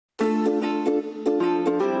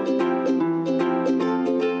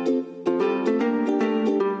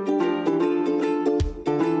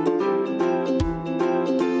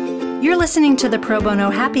listening to the Pro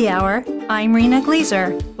Bono Happy Hour. I'm Rena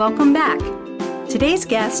Glazer. Welcome back. Today's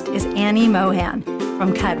guest is Annie Mohan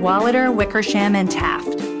from Cadwalader, Wickersham, and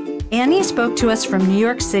Taft. Annie spoke to us from New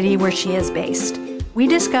York City, where she is based. We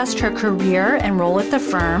discussed her career and role at the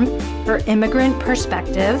firm, her immigrant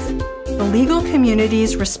perspective, the legal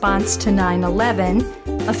community's response to 9/11,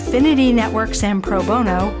 affinity networks and pro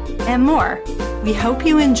bono, and more. We hope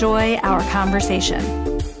you enjoy our conversation.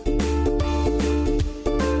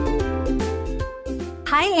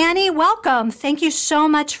 Hi, Annie. Welcome. Thank you so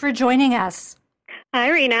much for joining us. Hi,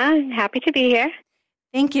 Rena. Happy to be here.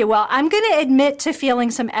 Thank you. Well, I'm going to admit to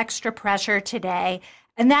feeling some extra pressure today,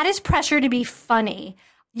 and that is pressure to be funny.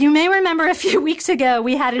 You may remember a few weeks ago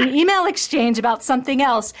we had an email exchange about something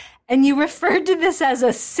else, and you referred to this as a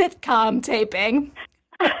sitcom taping.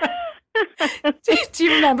 Do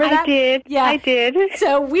you remember that? I did. Yeah. I did.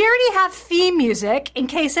 So we already have theme music. In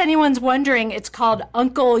case anyone's wondering, it's called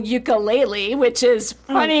Uncle Ukulele, which is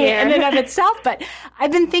funny in and of itself. But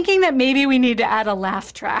I've been thinking that maybe we need to add a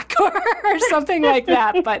laugh track or something like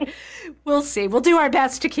that. But we'll see. We'll do our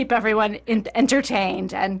best to keep everyone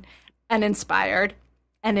entertained and inspired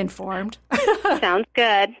and informed. Sounds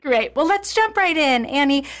good. Great. Well, let's jump right in.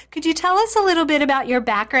 Annie, could you tell us a little bit about your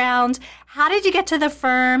background? How did you get to the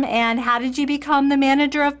firm, and how did you become the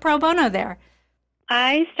manager of pro bono there?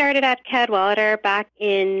 I started at Cadwalader back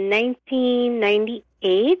in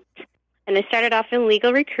 1998, and I started off in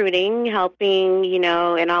legal recruiting, helping, in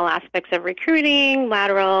all aspects of recruiting,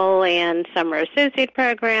 lateral and summer associate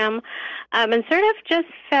program, and sort of just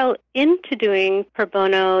fell into doing pro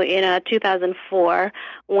bono in 2004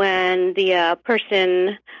 when the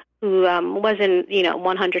person who wasn't,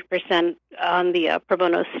 100% on the pro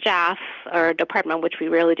bono staff or department, which we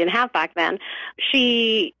really didn't have back then.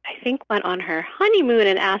 She, I think, went on her honeymoon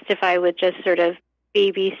and asked if I would just sort of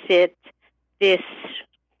babysit this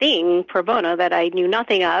thing, pro bono, that I knew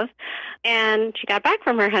nothing of. And she got back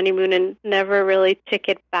from her honeymoon and never really took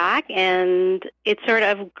it back, and it sort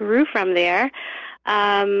of grew from there.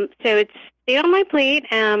 So it's stayed on my plate,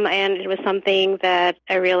 and it was something that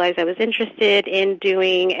I realized I was interested in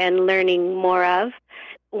doing and learning more of.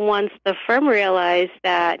 Once the firm realized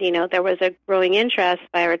that, there was a growing interest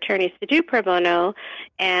by our attorneys to do pro bono,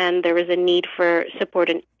 and there was a need for support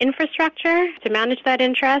and infrastructure to manage that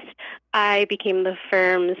interest, I became the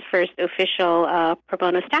firm's first official pro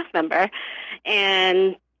bono staff member,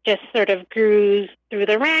 and just sort of grew through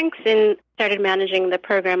the ranks and started managing the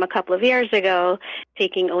program a couple of years ago,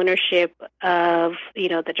 taking ownership of,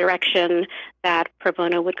 the direction that pro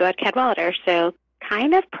bono would go at Cadwalader. So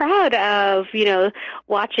kind of proud of,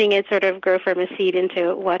 watching it sort of grow from a seed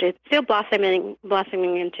into what it's still blossoming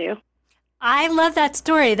into. I love that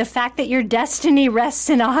story. The fact that your destiny rests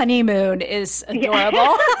in a honeymoon is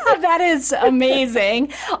adorable. That is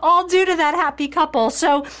amazing. All due to that happy couple.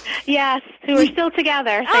 So yes, who are still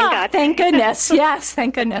together. Thank God. Thank goodness. Yes,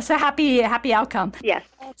 thank goodness. A happy outcome. Yes.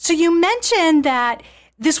 So you mentioned that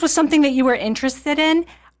this was something that you were interested in.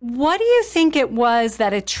 What do you think it was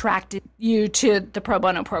that attracted you to the pro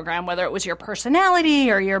bono program, whether it was your personality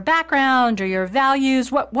or your background or your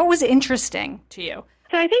values? What was interesting to you?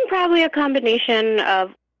 So I think probably a combination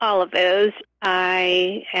of all of those.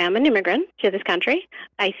 I am an immigrant to this country.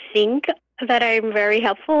 I think that I'm very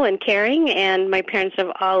helpful and caring, and my parents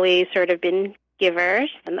have always sort of been givers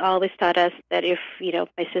and always taught us that if,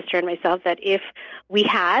 my sister and myself, that if we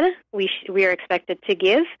had, we are expected to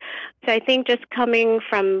give. So I think just coming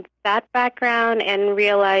from that background and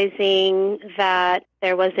realizing that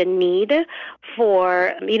there was a need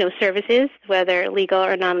for, services, whether legal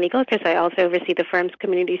or non-legal, because I also oversee the firm's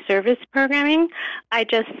community service programming. I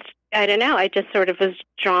just sort of was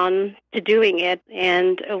drawn to doing it,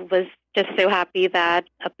 and was just so happy that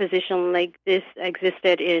a position like this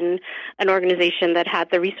existed in an organization that had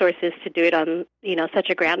the resources to do it on, such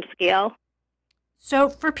a grand scale. So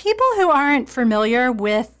for people who aren't familiar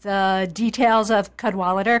with the details of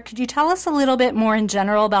Cadwalader, could you tell us a little bit more in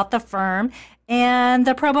general about the firm and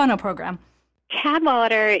the pro bono program?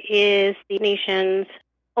 Cadwalader is the nation's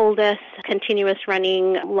oldest continuous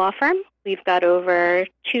running law firm. We've got over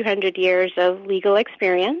 200 years of legal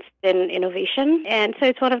experience in innovation. And so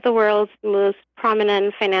it's one of the world's most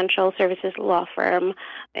prominent financial services law firm.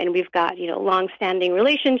 And we've got, long-standing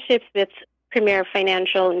relationships with premier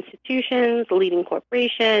financial institutions, leading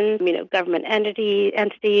corporations, government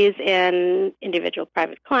entities, and individual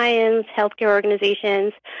private clients, healthcare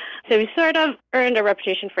organizations. So we sort of earned a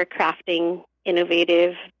reputation for crafting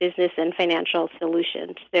innovative business and financial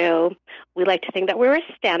solutions. So we like to think that we're a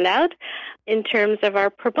standout. In terms of our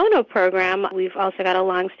pro bono program, we've also got a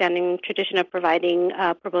long-standing tradition of providing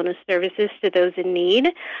pro bono services to those in need.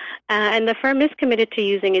 And the firm is committed to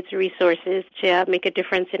using its resources to make a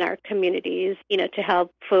difference in our communities, to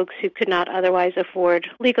help folks who could not otherwise afford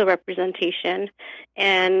legal representation.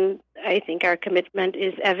 And I think our commitment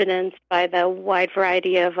is evidenced by the wide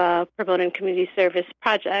variety of pro bono and community service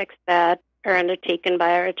projects that are undertaken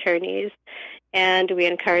by our attorneys. And we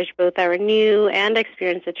encourage both our new and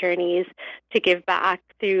experienced attorneys to give back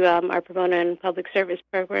through our pro bono and public service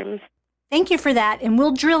programs. Thank you for that, and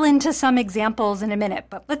we'll drill into some examples in a minute,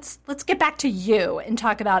 but let's get back to you and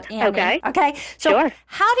talk about Annie. Okay? So sure.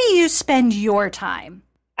 How do you spend your time?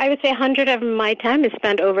 I would say 100 of my time is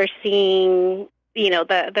spent overseeing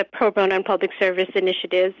the pro bono and public service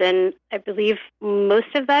initiatives. And I believe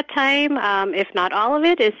most of that time, if not all of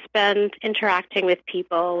it, is spent interacting with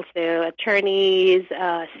people. So attorneys,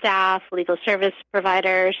 staff, legal service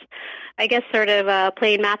providers, I guess sort of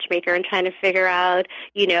playing matchmaker and trying to figure out,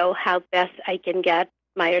 how best I can get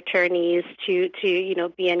my attorneys to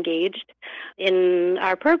be engaged in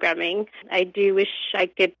our programming. I do wish I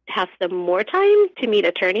could have some more time to meet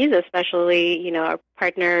attorneys, especially, our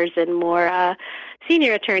partners and more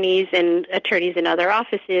senior attorneys and attorneys in other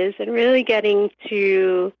offices, and really getting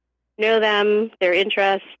to know them, their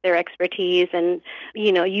interests, their expertise, and,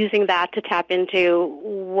 using that to tap into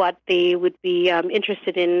what they would be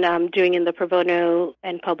interested in doing in the pro bono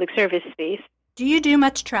and public service space. Do you do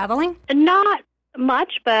much traveling? Not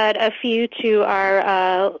much, but a few to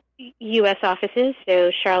our U.S. offices,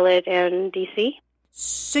 so Charlotte and D.C.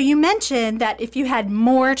 So you mentioned that if you had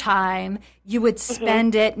more time, you would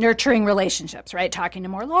spend it nurturing relationships, right? Talking to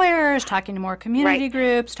more lawyers, talking to more community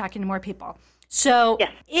groups, talking to more people. So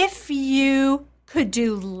if you could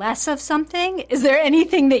do less of something, is there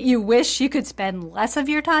anything that you wish you could spend less of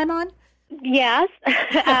your time on? Yes,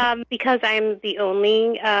 because I'm the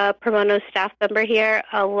only pro bono staff member here,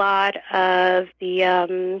 a lot of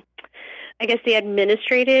the, the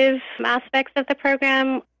administrative aspects of the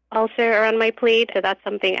program also are on my plate. So that's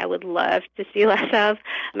something I would love to see less of,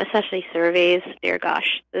 especially surveys. Dear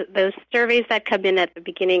gosh, those surveys that come in at the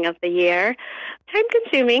beginning of the year,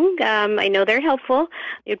 time-consuming. I know they're helpful.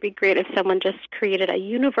 It would be great if someone just created a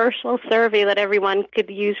universal survey that everyone could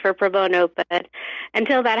use for pro bono. But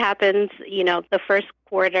until that happens, the first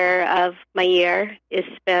quarter of my year is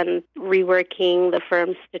spent reworking the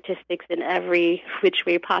firm's statistics in every which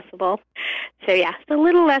way possible. So it's a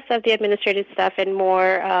little less of the administrative stuff and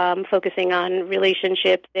more focusing on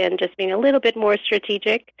relationships and just being a little bit more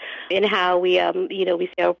strategic in how we, in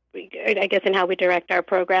how we direct our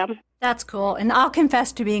program. That's cool. And I'll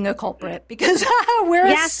confess to being a culprit because we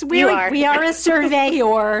are a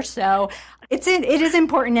surveyor. So it is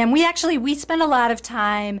important. And we spend a lot of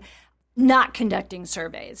time not conducting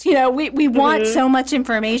surveys. We want so much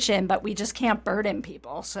information, but we just can't burden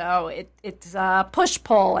people. So it's a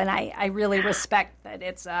push-pull, and I really respect that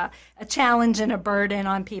it's a challenge and a burden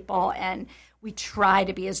on people, and we try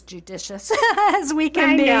to be as judicious as we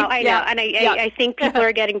can be. I know. And I think people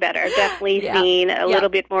are getting better. Definitely seeing a little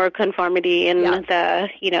bit more conformity in the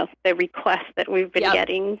requests that we've been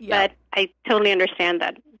getting. But I totally understand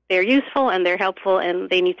that they're useful and they're helpful and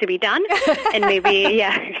they need to be done. And maybe,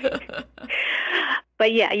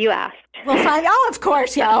 But you asked. Well, fine. Oh, of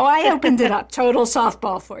course. I opened it up. Total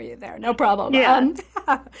softball for you there. No problem. Yeah.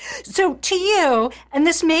 So to you, and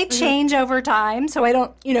this may change over time, so I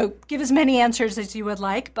don't, give as many answers as you would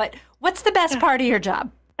like, but what's the best part of your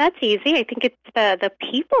job? That's easy. I think it's the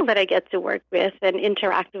people that I get to work with and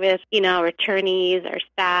interact with, our attorneys, our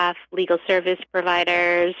staff, legal service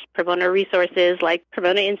providers, pro bono resources like Pro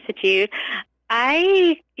Bono Institute.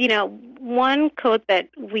 One quote that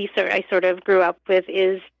I sort of grew up with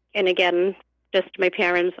is, and again, just my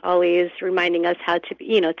parents always reminding us how to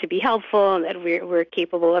be, to be helpful and that we're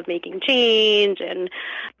capable of making change. And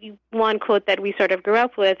one quote that we sort of grew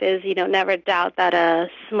up with is, never doubt that a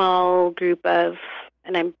small group of,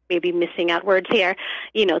 and I'm maybe missing out words here,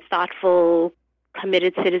 thoughtful,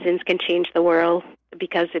 committed citizens can change the world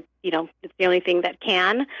because it's the only thing that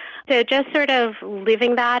can. So just sort of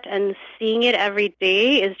living that and seeing it every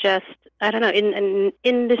day is just, I don't know, an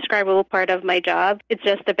indescribable part of my job. It's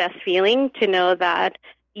just the best feeling to know that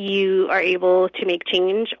you are able to make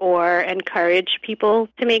change or encourage people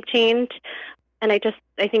to make change. And I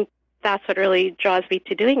think that's what really draws me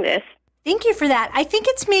to doing this. Thank you for that. I think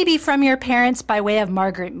it's maybe from your parents by way of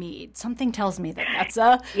Margaret Mead. Something tells me that that's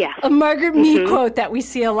a Margaret Mead quote that we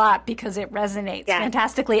see a lot because it resonates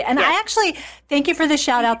fantastically. And I actually thank you for the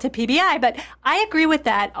shout out to PBI, but I agree with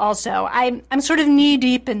that also. I'm sort of knee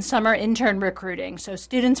deep in summer intern recruiting. So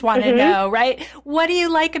students want to know, right? What do you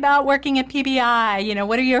like about working at PBI? You know,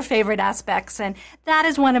 what are your favorite aspects? And that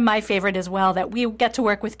is one of my favorite as well, that we get to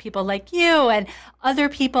work with people like you and other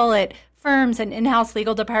people at firms and in-house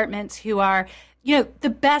legal departments who are, you know, the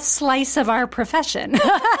best slice of our profession.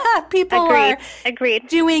 People are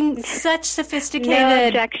doing such sophisticated... No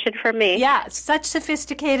objection from me. Yeah, such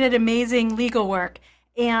sophisticated, amazing legal work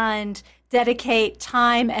and dedicate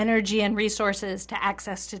time, energy, and resources to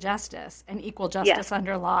access to justice and equal justice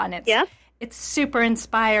under law. And it's super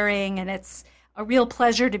inspiring, and it's a real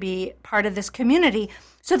pleasure to be part of this community.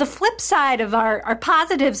 So the flip side of our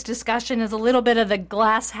positives discussion is a little bit of the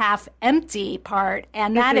glass half empty part,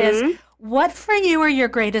 and that is, what for you are your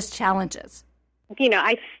greatest challenges? You know,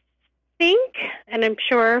 I think, and I'm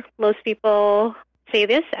sure most people say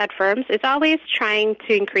this at firms, it's always trying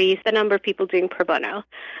to increase the number of people doing pro bono.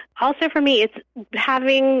 Also for me, it's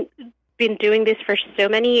having been doing this for so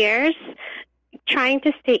many years, trying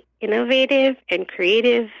to stay innovative and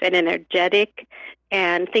creative and energetic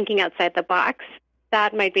and thinking outside the box.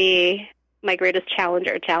 That might be my greatest challenge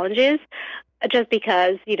or challenges, just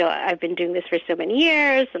because, you know, I've been doing this for so many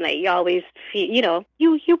years, and I always feel, you know,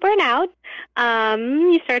 you burn out.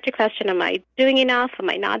 You start to question, am I doing enough? Am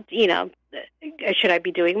I not, you know, should I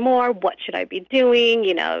be doing more? What should I be doing?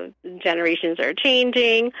 You know, generations are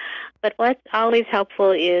changing. But what's always helpful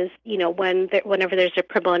is, you know, whenever there's a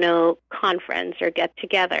pro bono conference or get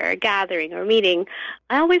together, or gathering or meeting,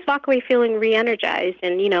 I always walk away feeling re-energized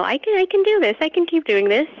and, you know, I can do this. I can keep doing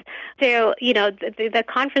this. So, you know, the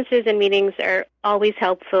conferences and meetings are always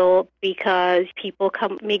helpful because people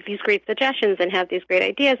make these great suggestions and have these great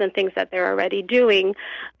ideas and things that they're already doing.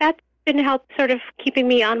 That's been help sort of keeping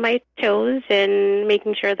me on my toes and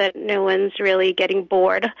making sure that no one's really getting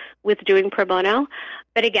bored with doing pro bono.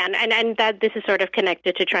 But again, and that this is sort of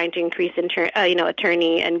connected to trying to increase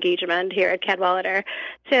attorney engagement here at Cadwalader.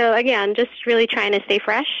 So again, just really trying to stay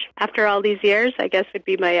fresh after all these years, I guess, would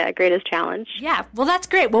be my greatest challenge. Yeah, well, that's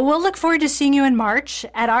great. Well, we'll look forward to seeing you in March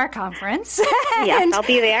at our conference. Yes, I'll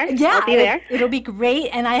be there. Yeah, I'll be there. It'll be great,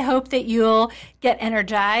 and I hope that you'll get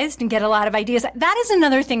energized and get a lot of ideas. That is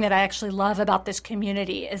another thing that I actually love about this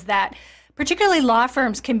community, is that particularly law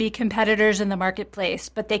firms can be competitors in the marketplace,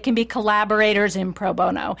 but they can be collaborators in pro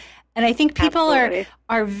bono. And I think people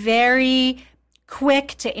are very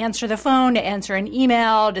quick to answer the phone, to answer an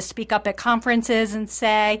email, to speak up at conferences and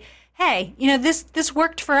say, hey, you know, this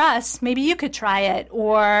worked for us. Maybe you could try it.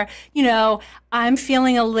 Or, you know, I'm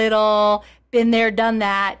feeling a little been there, done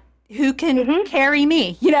that. Who can carry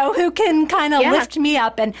me? You know, who can kind of lift me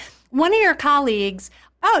up? And one of your colleagues,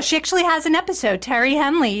 she actually has an episode, Terry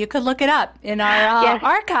Henley. You could look it up in our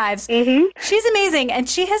archives. She's amazing. And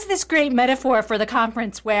she has this great metaphor for the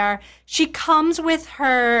conference where she comes with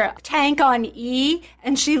her tank on E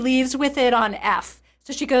and she leaves with it on F.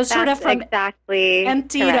 So she goes sort of from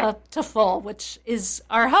empty to full, which is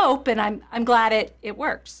our hope. And I'm glad it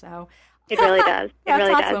works. So it really does. It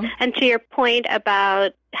really awesome. does. And to your point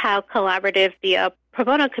about how collaborative the pro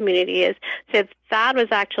bono community is, so that was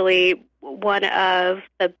actually one of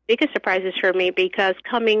the biggest surprises for me, because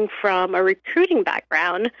coming from a recruiting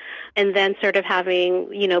background and then sort of having,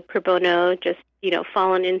 you know, pro bono just, you know,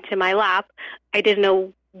 fallen into my lap, I didn't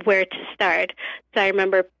know where to start. So I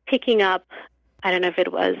remember picking up, I don't know if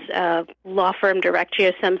it was a law firm directory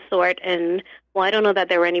of some sort, and well, I don't know that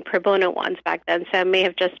there were any pro bono ones back then, so I may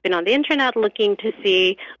have just been on the internet looking to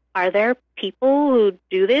see, are there people who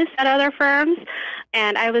do this at other firms?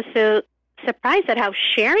 And I was so surprised at how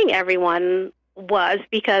sharing everyone was,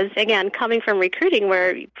 because, again, coming from recruiting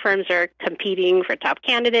where firms are competing for top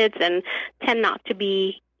candidates and tend not to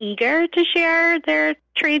be eager to share their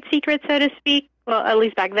trade secrets, so to speak, well, at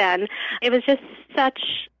least back then, it was just such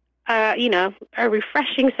a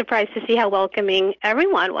refreshing surprise to see how welcoming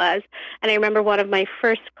everyone was. And I remember one of my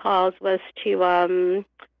first calls was to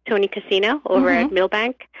Tony Casino over at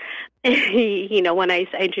Millbank. You know, when I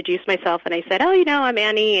introduced myself and I said, oh, you know, I'm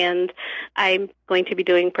Annie and I'm going to be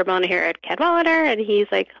doing pro bono here at Cadwalader. And he's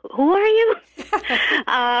like, who are you?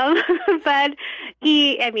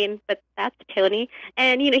 But that's Tony.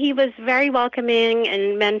 And, you know, he was very welcoming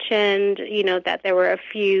and mentioned, you know, that there were a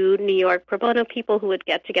few New York pro bono people who would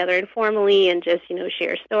get together informally and just, you know,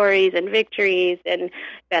 share stories and victories and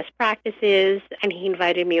best practices. And he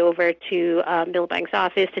invited me over to Millbank's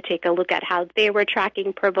office to take a look at how they were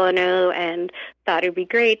tracking pro bono, and thought it would be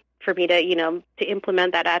great for me to, to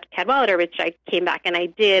implement that at Cadwalader, which I came back and I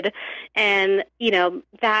did. And,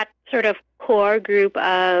 that sort of core group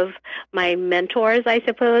of my mentors, I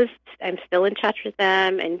suppose, I'm still in touch with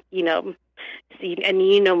them. And,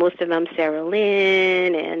 most of them, Sarah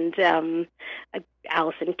Lynn and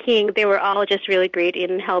Allison King, they were all just really great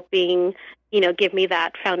in helping, give me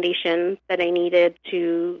that foundation that I needed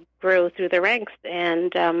to grow through the ranks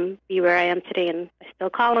and be where I am today, and I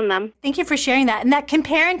still call on them. Thank you for sharing that. And that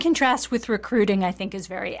compare and contrast with recruiting, I think, is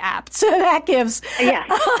very apt. So that gives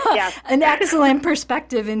an excellent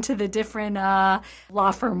perspective into the different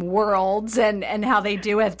law firm worlds and how they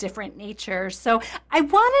do have different natures. So I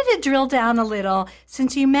wanted to drill down a little,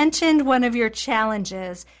 since you mentioned one of your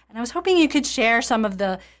challenges, and I was hoping you could share some of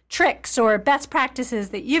the tricks or best practices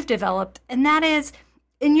that you've developed, and that is,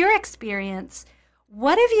 in your experience,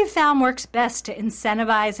 what have you found works best to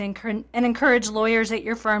incentivize and encourage lawyers at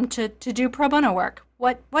your firm to do pro bono work?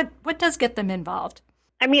 What does get them involved?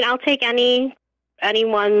 I mean, I'll take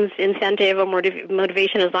anyone's incentive or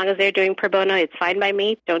motivation as long as they're doing pro bono. It's fine by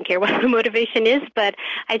me. Don't care what the motivation is. But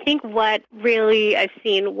I think what really I've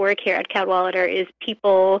seen work here at Cadwalader is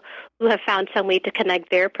people who have found some way to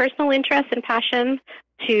connect their personal interest and passion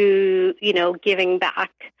to, giving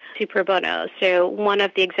back to pro bono. So one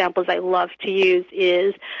of the examples I love to use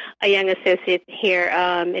is a young associate here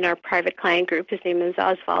in our private client group. His name is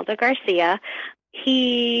Osvaldo Garcia.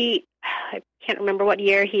 I can't remember what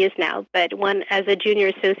year he is now, but as a junior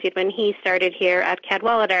associate, when he started here at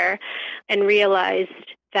Cadwalader and realized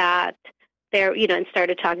that and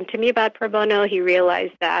started talking to me about pro bono, he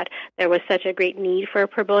realized that there was such a great need for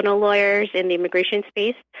pro bono lawyers in the immigration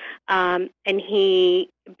space. And he,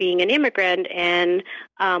 being an immigrant and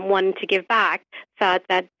wanting to give back, thought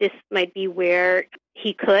that this might be where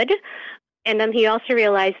he could. And then he also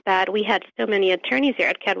realized that we had so many attorneys here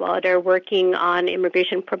at Cadwalader working on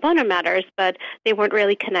immigration pro bono matters, but they weren't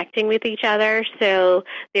really connecting with each other, so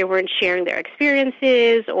they weren't sharing their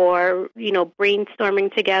experiences or,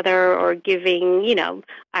 brainstorming together or giving,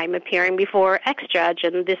 I'm appearing before X judge,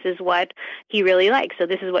 and this is what he really likes, so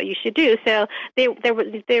this is what you should do. So they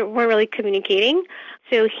weren't really communicating.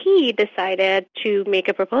 So he decided to make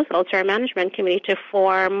a proposal to our management committee to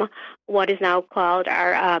form what is now called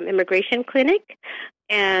our immigration clinic.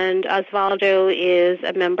 And Osvaldo is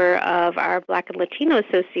a member of our Black and Latino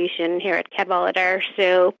Association here at Cadwalader.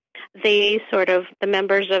 So the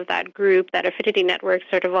members of that group, that affinity network,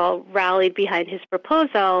 sort of all rallied behind his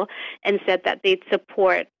proposal and said that they'd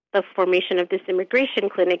support the formation of this immigration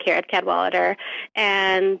clinic here at Cadwalader.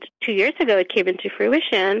 And 2 years ago, it came into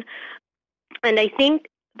fruition. And I think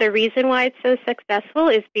the reason why it's so successful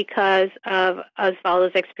is because of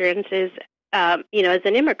Osvaldo's experiences, as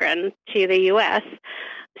an immigrant to the U.S.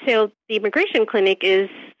 So the immigration clinic is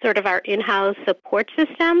sort of our in-house support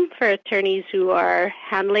system for attorneys who are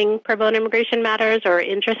handling pro bono immigration matters or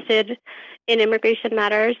interested in immigration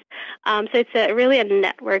matters. So it's really a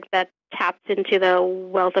network that taps into the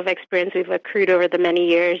wealth of experience we've accrued over the many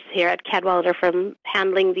years here at Cadwalader from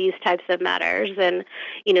handling these types of matters. And,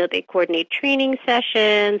 they coordinate training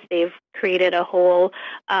sessions. They've created a whole,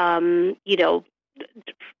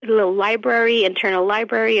 little library, internal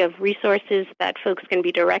library of resources that folks can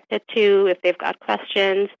be directed to if they've got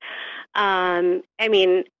questions.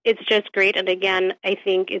 It's just great. And again, I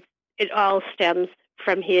think it all stems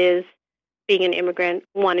from his being an immigrant,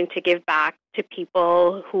 wanting to give back to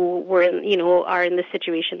people who are in the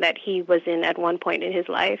situation that he was in at one point in his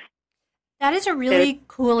life. That is a really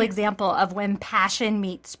cool example of when passion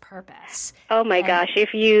meets purpose. Oh my gosh!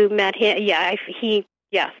 If you met him, he's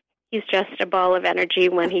just a ball of energy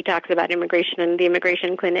when he talks about immigration and the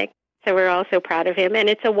immigration clinic. So we're all so proud of him, and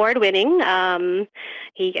it's award-winning. I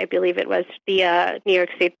believe it was the New York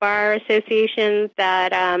State Bar Association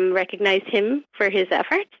that recognized him for his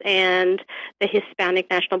efforts, and the Hispanic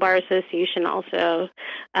National Bar Association also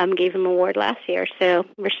gave him an award last year. So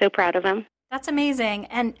we're so proud of him. That's amazing,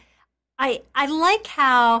 and I like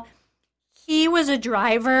how he was a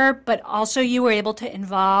driver, but also you were able to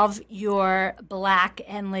involve your Black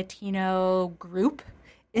and Latino group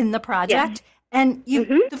in the project. Yes. And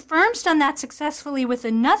the firm's done that successfully with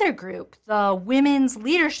another group, the Women's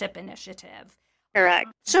Leadership Initiative. Correct.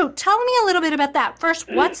 So tell me a little bit about that. First,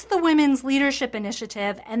 what's the Women's Leadership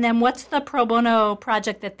Initiative, and then what's the pro bono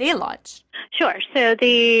project that they launched? Sure. So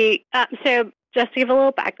so just to give a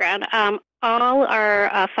little background, all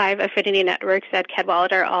our 5 affinity networks at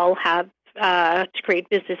Cadwalader all have to create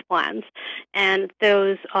business plans, and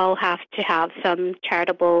those all have to have some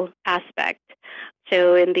charitable aspect.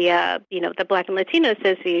 So in the Black and Latino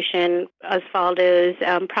Association, Osvaldo's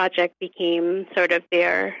project became sort of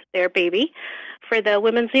their baby. For the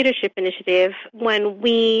Women's Leadership Initiative, when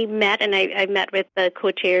we met, and I met with the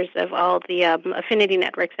co-chairs of all the affinity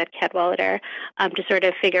networks at Cadwalader to sort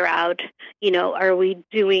of figure out, are we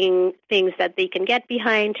doing things that they can get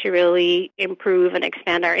behind to really improve and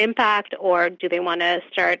expand our impact, or do they want to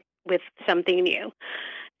start with something new?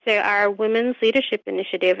 So our Women's Leadership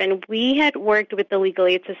Initiative, and we had worked with the Legal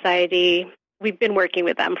Aid Society. We've been working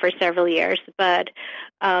with them for several years, but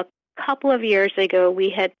a couple of years ago, we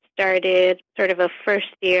had started sort of a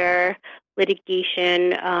first-year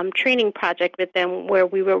litigation training project with them where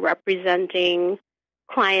we were representing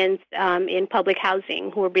clients in public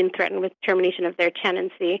housing who were being threatened with termination of their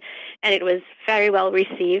tenancy. And it was very well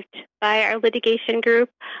received by our litigation group.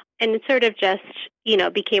 And it sort of just,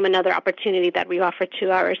 became another opportunity that we offer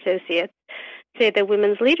to our associates. So the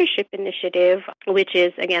Women's Leadership Initiative, which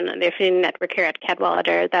is, again, the affinity network here at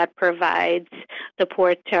Cadwalader that provides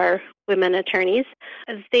support to our women attorneys,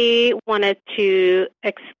 they wanted to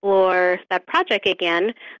explore that project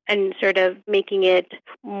again and sort of making it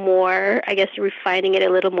more, refining it a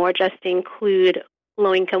little more just to include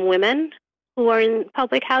low-income women who are in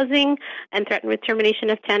public housing and threatened with termination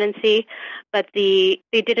of tenancy, but they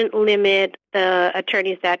didn't limit the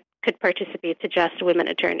attorneys that could participate to just women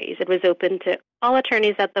attorneys. It was open to all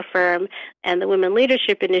attorneys at the firm, and the Women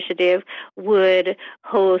Leadership Initiative would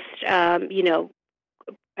host, I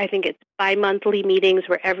think it's bi-monthly meetings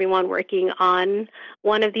where everyone working on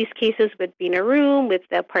one of these cases would be in a room with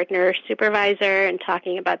the partner supervisor and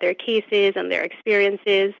talking about their cases and their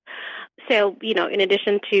experiences. So, in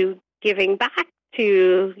addition to giving back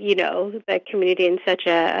to, the community in such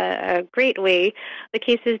a great way, the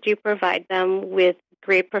cases do provide them with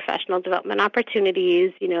great professional development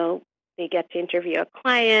opportunities. They get to interview a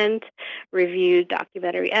client, review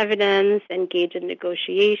documentary evidence, engage in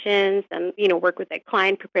negotiations, and, work with their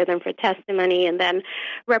client, prepare them for testimony, and then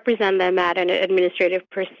represent them at an administrative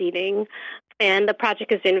proceeding. And the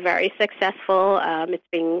project has been very successful. It's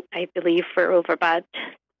been, I believe, for over about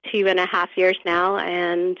 2.5 years now,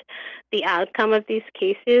 and the outcome of these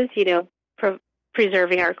cases,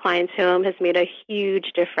 preserving our clients' home has made a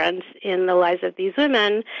huge difference in the lives of these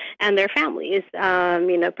women and their families,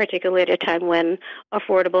 particularly at a time when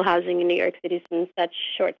affordable housing in New York City is in such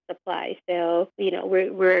short supply. So,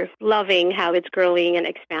 we're loving how it's growing and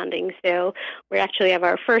expanding. So we actually have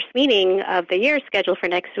our first meeting of the year scheduled for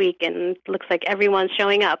next week, and it looks like everyone's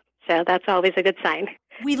showing up. So that's always a good sign.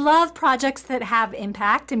 We love projects that have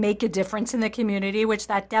impact and make a difference in the community, which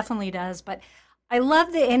that definitely does. But I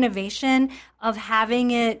love the innovation of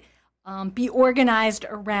having it be organized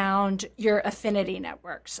around your affinity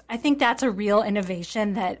networks. I think that's a real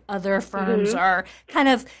innovation that other firms are kind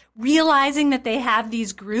of realizing that they have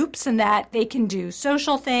these groups and that they can do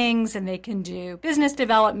social things and they can do business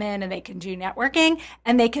development and they can do networking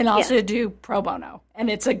and they can also do pro bono.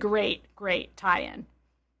 And it's a great, great tie-in.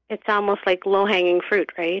 It's almost like low-hanging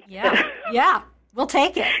fruit, right? Yeah, yeah. We'll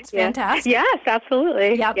take it. It's fantastic. Yes,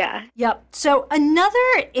 absolutely. Yep. Yeah. Yep. So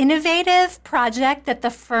another innovative project that the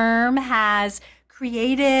firm has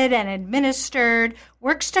created and administered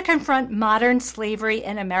works to confront modern slavery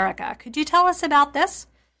in America. Could you tell us about this?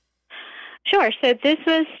 Sure. So this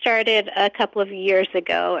was started a couple of years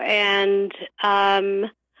ago, and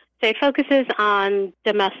so it focuses on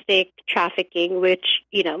domestic trafficking, which,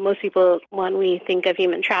 most people, when we think of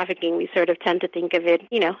human trafficking, we sort of tend to think of it,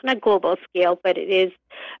 on a global scale, but it is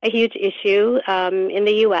a huge issue in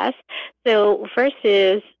the U.S. So first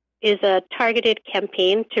is a targeted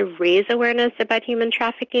campaign to raise awareness about human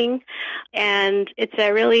trafficking, and it's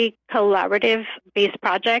a really collaborative-based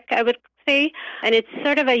project, I would say, and it's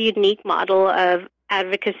sort of a unique model of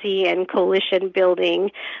advocacy and coalition building.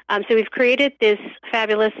 So we've created this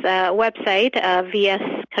fabulous website,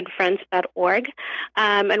 vsconfronts.org,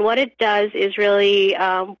 and what it does is really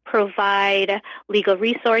provide legal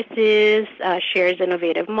resources, shares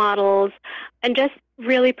innovative models, and just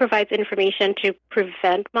really provides information to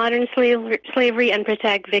prevent modern slavery and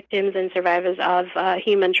protect victims and survivors of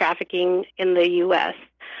human trafficking in the U.S.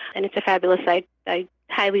 And it's a fabulous site. I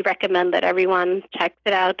highly recommend that everyone checks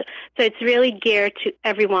it out. So it's really geared to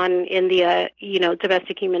everyone in the,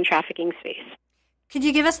 domestic human trafficking space. Could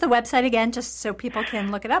you give us the website again, just so people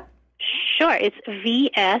can look it up? Sure. It's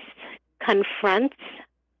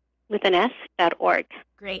vsconfronts.org.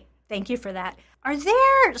 Great. Thank you for that. Are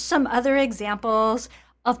there some other examples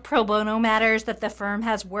of pro bono matters that the firm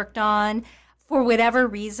has worked on for whatever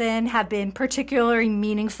reason have been particularly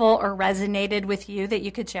meaningful or resonated with you that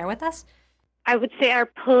you could share with us? I would say our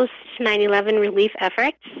post 9/11 relief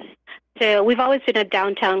efforts. So we've always been a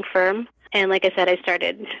downtown firm. And like I said, I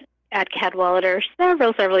started at Cadwalader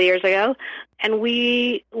several years ago. And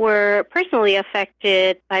we were personally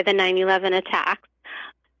affected by the 9/11 attacks.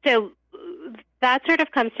 So that sort of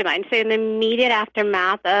comes to mind. So in the immediate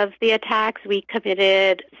aftermath of the attacks, we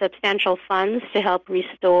committed substantial funds to help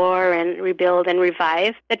restore and rebuild and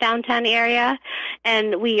revive the downtown area.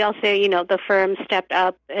 And we also, the firm stepped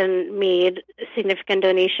up and made significant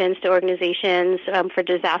donations to organizations for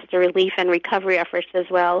disaster relief and recovery efforts as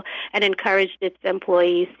well, and encouraged its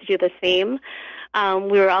employees to do the same.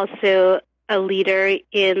 We were also a leader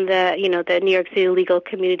in the New York City legal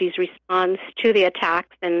community's response to the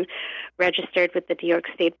attacks, and registered with the New York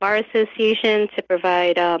State Bar Association to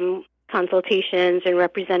provide consultations and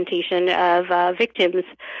representation of victims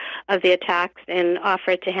of the attacks, and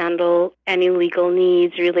offered to handle any legal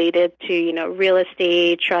needs related to, real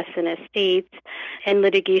estate, trusts and estates, and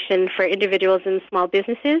litigation for individuals and small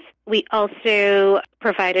businesses. We also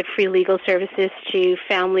provided free legal services to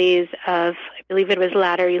families of, I believe it was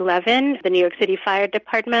Ladder 11, the New York City Fire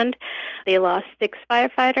Department. They lost 6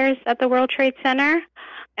 firefighters at the World Trade Center.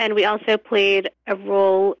 And we also played a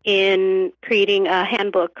role in creating a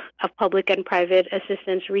handbook of public and private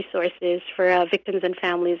assistance resources for victims and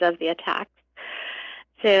families of the attacks.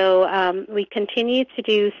 So we continue to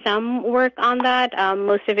do some work on that.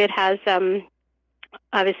 Most of it has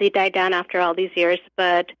obviously died down after all these years,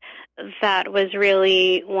 but that was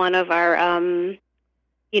really one of our,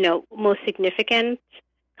 most significant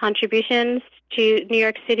contributions to New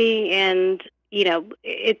York City. And,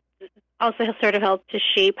 it also sort of helped to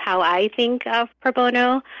shape how I think of pro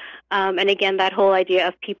bono. And again, that whole idea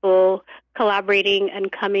of people collaborating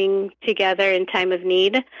and coming together in time of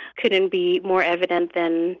need couldn't be more evident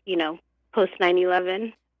than, post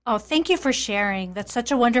 9/11. Oh, thank you for sharing. That's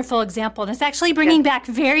such a wonderful example. And it's actually bringing back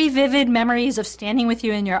very vivid memories of standing with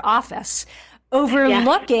you in your office,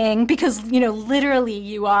 overlooking, because, literally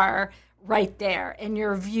you are right there, and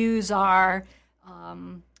your views are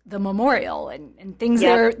the memorial and things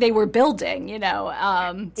they were building,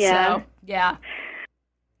 So, yeah.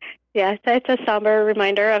 Yeah, so it's a somber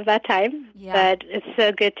reminder of that time, but it's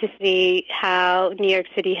so good to see how New York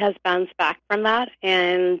City has bounced back from that.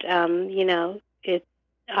 And, it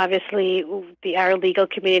obviously our legal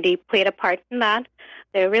community played a part in that.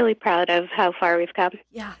 They're really proud of how far we've come.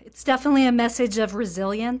 Yeah, it's definitely a message of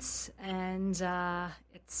resilience, and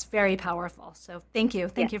it's very powerful. So thank you.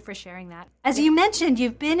 Thank you for sharing that. As you mentioned,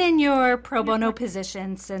 you've been in your pro bono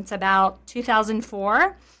position since about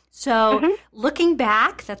 2004. So looking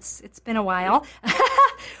back, it's been a while.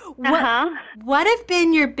 What have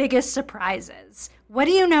been your biggest surprises? What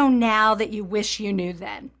do you know now that you wish you knew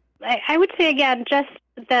then? I would say, again, just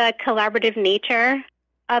the collaborative nature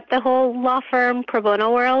of the whole law firm pro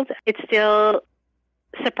bono world. It still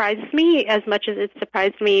surprises me as much as it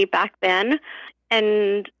surprised me back then.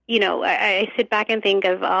 And, I sit back and think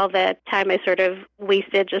of all the time I sort of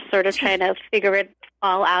wasted just sort of trying to figure it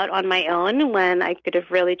all out on my own, when I could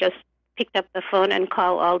have really just picked up the phone and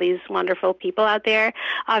called all these wonderful people out there.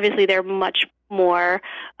 Obviously, there are much more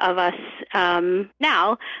of us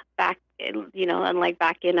now, unlike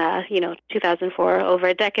back in 2004, over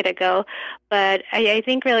a decade ago. But I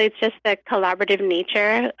think really it's just the collaborative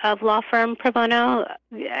nature of law firm pro bono.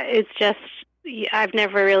 It's just, I've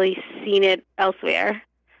never really seen it elsewhere.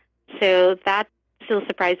 So that still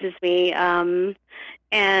surprises me.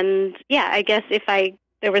 And yeah, I guess if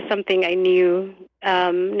there was something I knew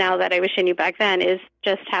now that I wish I knew back then, is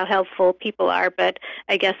just how helpful people are. But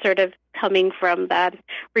I guess sort of coming from that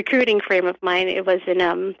recruiting frame of mind, it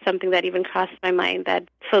wasn't something that even crossed my mind that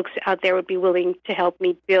folks out there would be willing to help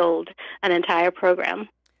me build an entire program.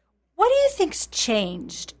 What do you think's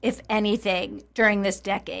changed, if anything, during this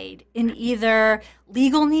decade in either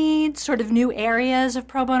legal needs, sort of new areas of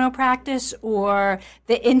pro bono practice, or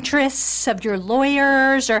the interests of your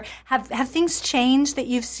lawyers? Or have things changed that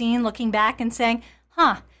you've seen looking back and saying,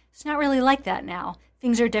 it's not really like that now?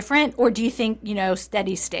 Things are different? Or do you think,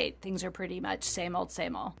 steady state, things are pretty much same old,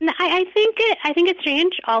 same old? No, I think it's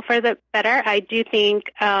changed, all for the better. I do think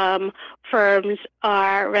firms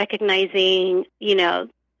are recognizing,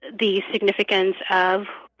 the significance of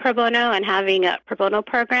pro bono and having a pro bono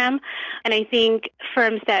program. And I think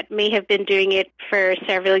firms that may have been doing it for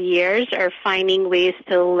several years are finding ways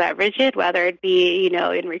to leverage it, whether it be,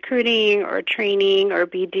 in recruiting or training or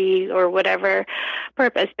BD or whatever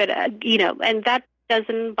purpose. But, and that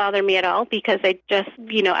doesn't bother me at all, because I just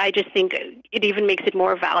think it even makes it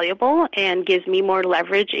more valuable and gives me more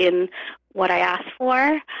leverage in what I ask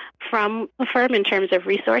for from a firm in terms of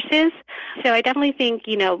resources. So I definitely think,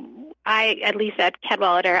 at least at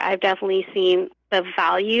Cadwalader, I've definitely seen the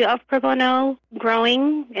value of pro bono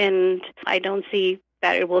growing, and I don't see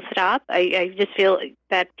that it will stop. I just feel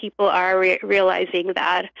that people are realizing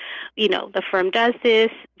that, the firm does this,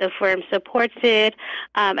 the firm supports it.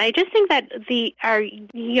 I just think that our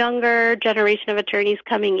younger generation of attorneys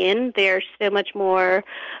coming in, they're so much more,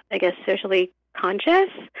 I guess, socially conscious.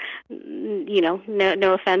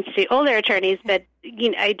 No offense to older attorneys, but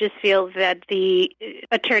I just feel that the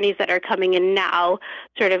attorneys that are coming in now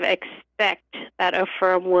sort of expect that a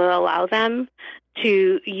firm will allow them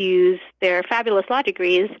to use their fabulous law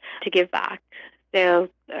degrees to give back. So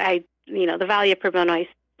the value of pro bono I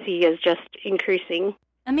see is just increasing.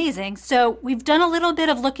 Amazing. So we've done a little bit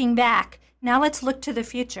of looking back. Now let's look to the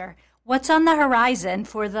future. What's on the horizon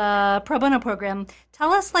for the pro bono program?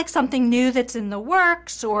 Tell us like something new that's in the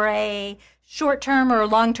works or a short-term or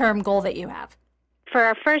long-term goal that you have. For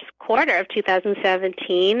our first quarter of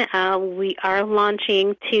 2017, we are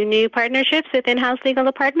launching 2 new partnerships with in-house legal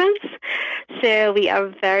departments. So we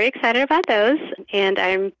are very excited about those, and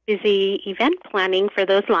I'm busy event planning for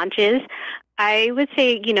those launches. I would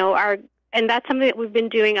say, and that's something that we've been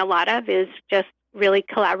doing a lot of, is just really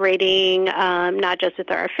collaborating, not just with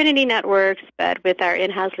our affinity networks, but with our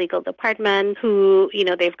in-house legal department who,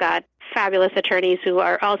 they've got fabulous attorneys who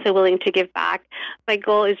are also willing to give back. My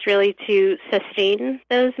goal is really to sustain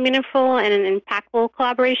those meaningful and impactful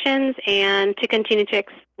collaborations and to continue to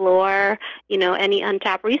explore, any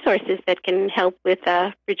untapped resources that can help with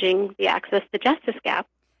bridging the access to justice gap.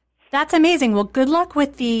 That's amazing. Well, good luck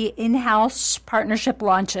with the in-house partnership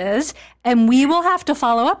launches, and we will have to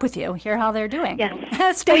follow up with you, hear how they're doing.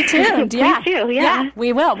 Yes. Stay tuned. Please do, yeah.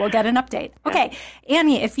 We will. We'll get an update. Okay,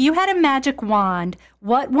 Annie, if you had a magic wand,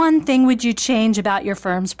 what one thing would you change about your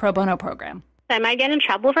firm's pro bono program? I might get in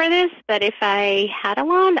trouble for this, but if I had a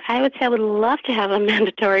wand, I would say I would love to have a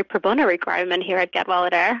mandatory pro bono requirement here at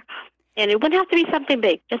Cadwalader. And it wouldn't have to be something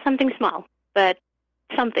big, just something small, but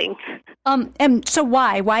something. And so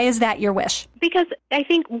why? Why is that your wish? Because I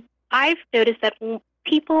think I've noticed that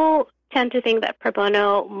people tend to think that pro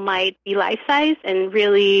bono might be life-size and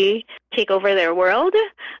really take over their world.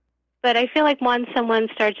 But I feel like once someone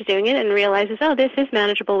starts doing it and realizes, oh, this is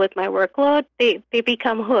manageable with my workload, they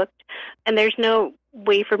become hooked. And there's no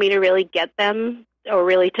way for me to really get them or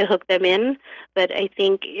really to hook them in. But I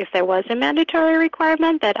think if there was a mandatory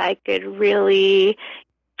requirement that I could really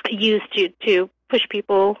use to push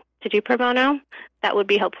people to do pro bono, that would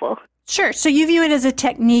be helpful. Sure. So you view it as a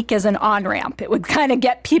technique, as an on-ramp. It would kind of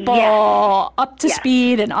get people up to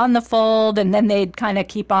speed and on the fold, and then they'd kind of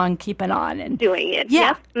keep on keeping on. And doing it. Yeah.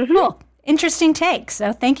 Yep. Mm-hmm. Cool. Interesting take.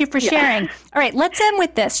 So thank you for sharing. All right. Let's end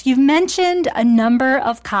with this. You've mentioned a number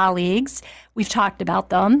of colleagues. We've talked about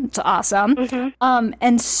them. It's awesome. Mm-hmm.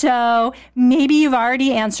 And so maybe you've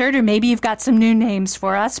already answered, or maybe you've got some new names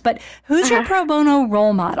for us, but who's your pro bono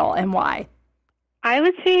role model and why? I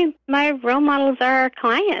would say my role models are our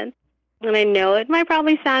clients. And I know it might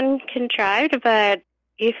probably sound contrived, but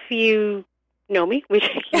if you know me, which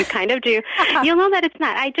you kind of do, you'll know that it's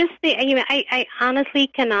not. I just think, I honestly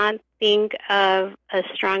cannot think of a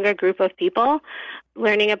stronger group of people.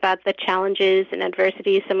 Learning about the challenges and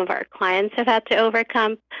adversities some of our clients have had to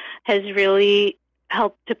overcome has really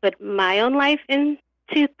helped to put my own life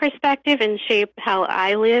into perspective and shape how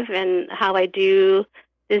I live and how I do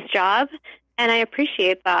this job. And I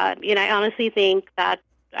appreciate that. I honestly think that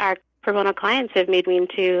our pro bono clients have made me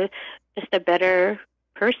into just a better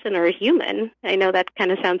person or a human. I know that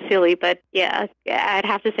kind of sounds silly, but yeah, I'd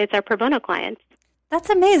have to say it's our pro bono clients. That's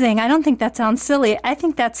amazing. I don't think that sounds silly. I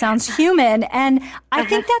think that sounds human. And I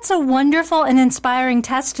think that's a wonderful and inspiring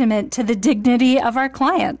testament to the dignity of our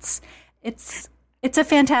clients. It's a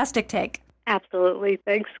fantastic take. Absolutely.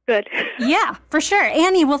 Thanks. Good. Yeah, for sure.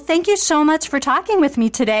 Annie, well, thank you so much for talking with me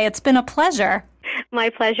today. It's been a pleasure. My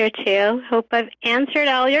pleasure, too. Hope I've answered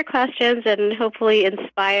all your questions and hopefully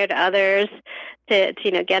inspired others to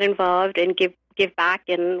get involved and give back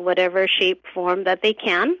in whatever shape, form that they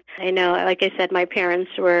can. I know, like I said, my parents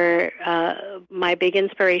were my big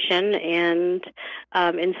inspiration and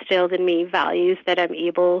instilled in me values that I'm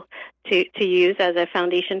able to use as a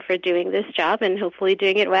foundation for doing this job and hopefully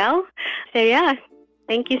doing it well. So, yeah,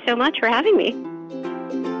 thank you so much for having me.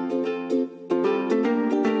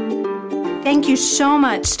 Thank you so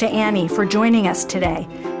much to Annie for joining us today.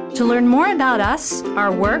 To learn more about us,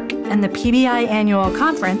 our work, and the PBI Annual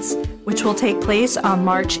Conference, which will take place on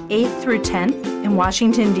March 8th through 10th in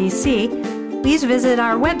Washington, D.C., please visit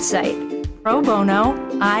our website,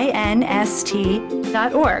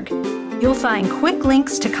 probonoinst.org. You'll find quick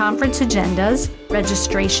links to conference agendas,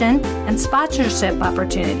 registration, and sponsorship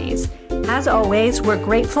opportunities. As always, we're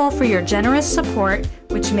grateful for your generous support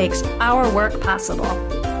which makes our work possible.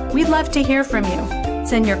 We'd love to hear from you.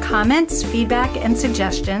 Send your comments, feedback, and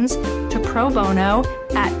suggestions to pro bono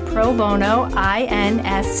at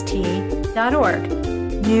probonoinst.org.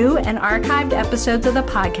 New and archived episodes of the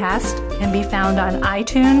podcast can be found on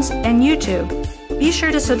iTunes and YouTube. Be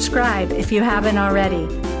sure to subscribe if you haven't already.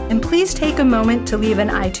 And please take a moment to leave an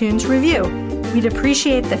iTunes review. We'd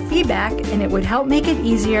appreciate the feedback, and it would help make it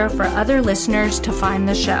easier for other listeners to find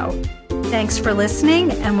the show. Thanks for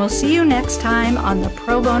listening, and we'll see you next time on the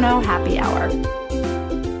Pro Bono Happy Hour.